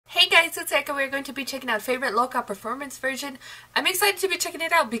guys, it's Erika. We're going to be checking out Favorite LOCA performance version. I'm excited to be checking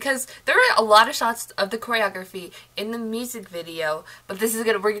it out because there are a lot of shots of the choreography in the music video, but this is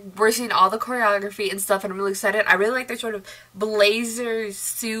we're seeing all the choreography and stuff, and I'm really excited. I really like their sort of blazer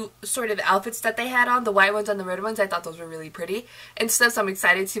suit sort of outfits that they had on, the white ones and the red ones. I thought those were really pretty and stuff, so I'm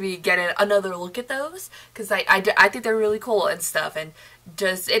excited to be getting another look at those because I think they're really cool and stuff, and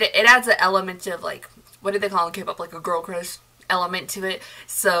just it adds an element of, like, what do they call in K-pop, like a girl crush element to it.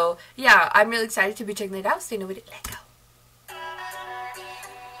 So yeah, I'm really excited to be checking it out. Stay with it. Let's go.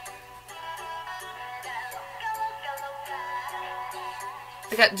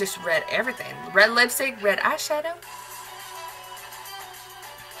 They got just red everything. Red lipstick, red eyeshadow.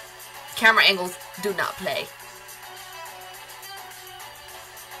 Camera angles do not play.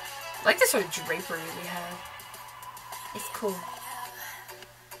 I like this sort of drapery we have. It's cool.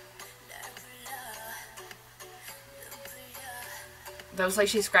 That was like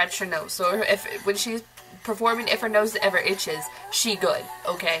she scratched her nose. So when she's performing, if her nose ever itches, she good,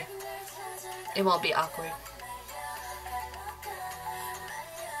 okay? It won't be awkward.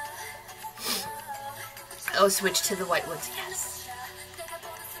 Oh, switch to the white ones, yes.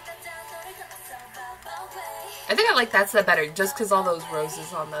 I think I like that's the better, just because all those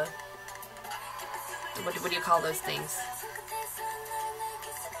roses on the... What do you call those things?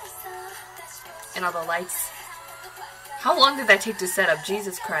 And all the lights. How long did that take to set up?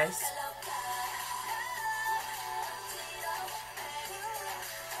 Jesus Christ.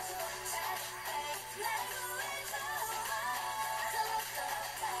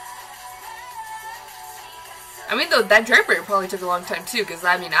 I mean, though, that drapery probably took a long time too, because,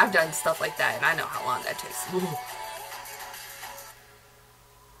 I mean, I've done stuff like that, and I know how long that takes. Ooh.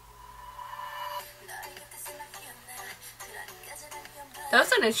 That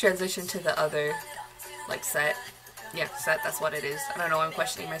was a nice transition to the other, like, set. Yeah, set, that's what it is. I don't know why I'm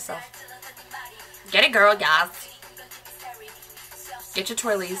questioning myself. Get it, girl, yes. Get your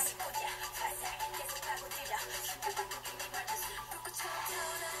twirlies.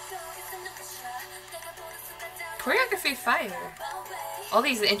 Choreography fire. All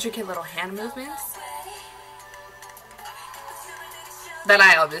these intricate little hand movements that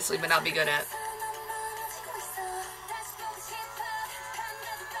I obviously would not be good at.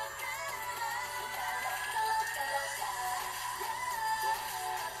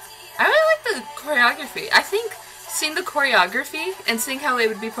 I really like the choreography. I think seeing the choreography and seeing how it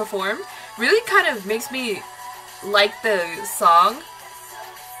would be performed really kind of makes me like the song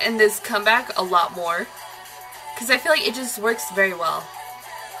and this comeback a lot more. Because I feel like it just works very well.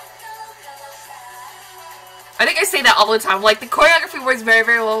 I think I say that all the time. Like, the choreography works very,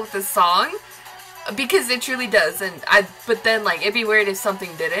 very well with the song. Because it truly does. But then, like, it'd be weird if something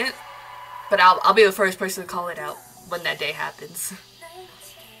didn't. But I'll be the first person to call it out when that day happens.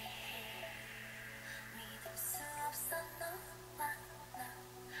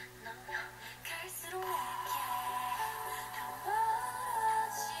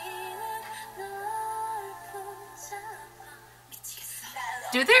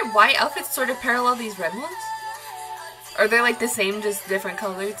 Do their white outfits sort of parallel these red ones? Or are they like the same, just different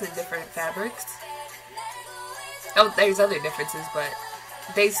colors and different fabrics? Oh, there's other differences, but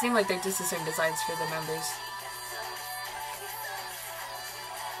they seem like they're just the same designs for the members.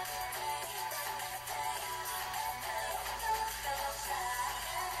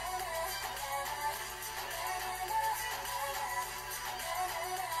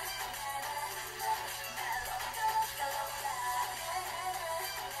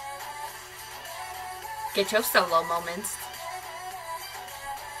 Get your solo moments.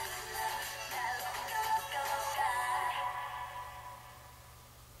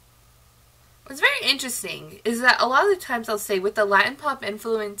 What's very interesting is that a lot of the times I'll say with the Latin pop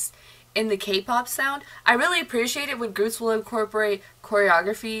influence in the K-pop sound, I really appreciate it when groups will incorporate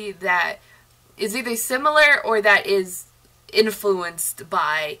choreography that is either similar or that is influenced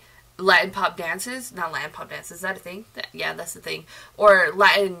by Latin pop dances. Not Latin pop dances, is that a thing? Yeah, that's the thing. Or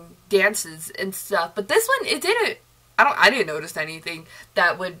Latin dances and stuff. But this one, it didn't, I didn't notice anything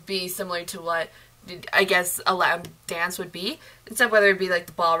that would be similar to what I guess a Latin dance would be. Instead, whether it be like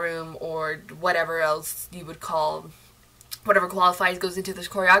the ballroom or whatever else you would call, whatever qualifies goes into this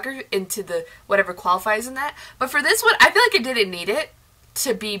choreography, into the whatever qualifies in that. But for this one, I feel like it didn't need it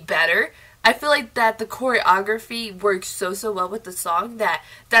to be better. I feel like that the choreography works so well with the song that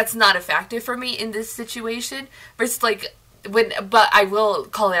that's not a factor for me in this situation. Versus like but I will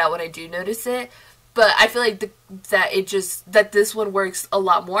call it out when I do notice it. But I feel like that this one works a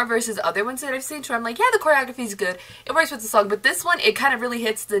lot more versus other ones that I've seen. So I'm like, yeah, the choreography is good. It works with the song. But this one, it kind of really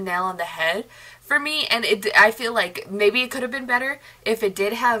hits the nail on the head for me, and I feel like maybe it could have been better if it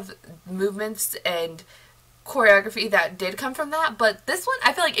did have movements and choreography that did come from that, but this one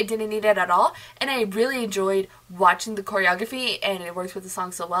I feel like it didn't need it at all, and I really enjoyed watching the choreography, and it works with the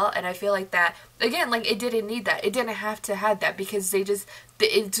song so well. And I feel like that again, like it didn't need that, it didn't have to have that, because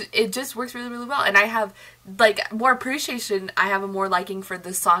it just works really, really well. And I have like more appreciation, I have a more liking for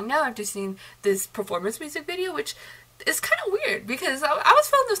this song now after seeing this performance music video, which is kind of weird because I was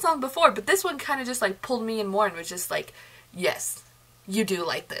feeling this song before, but this one kind of just like pulled me in more and was just like, yes, you do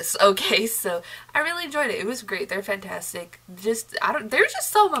like this, okay? So I really enjoyed it. It was great. They're fantastic. There's just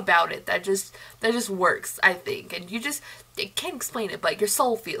something about it that just works, I think. And you can't explain it, but your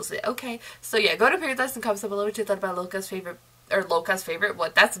soul feels it, okay? So yeah, go to Period Thoughts and comments down below what you thought about LOCA's favorite,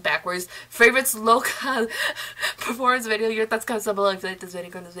 what, that's backwards, favorites LOCA performance video. Your thoughts, comments down below. If you like this video,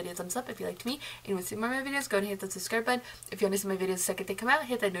 go to this video, thumbs up. If you liked me and you want to see more of my videos, go and hit that subscribe button. If you want to see my videos the second they come out,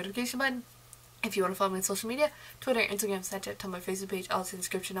 hit that notification button. If you want to follow me on social media, Twitter, Instagram, Snapchat, Tumblr, Facebook page, all in the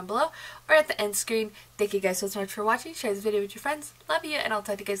description down below, or at the end screen. Thank you guys so much for watching. Share this video with your friends. Love you, and I'll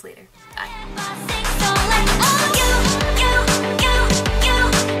talk to you guys later. Bye.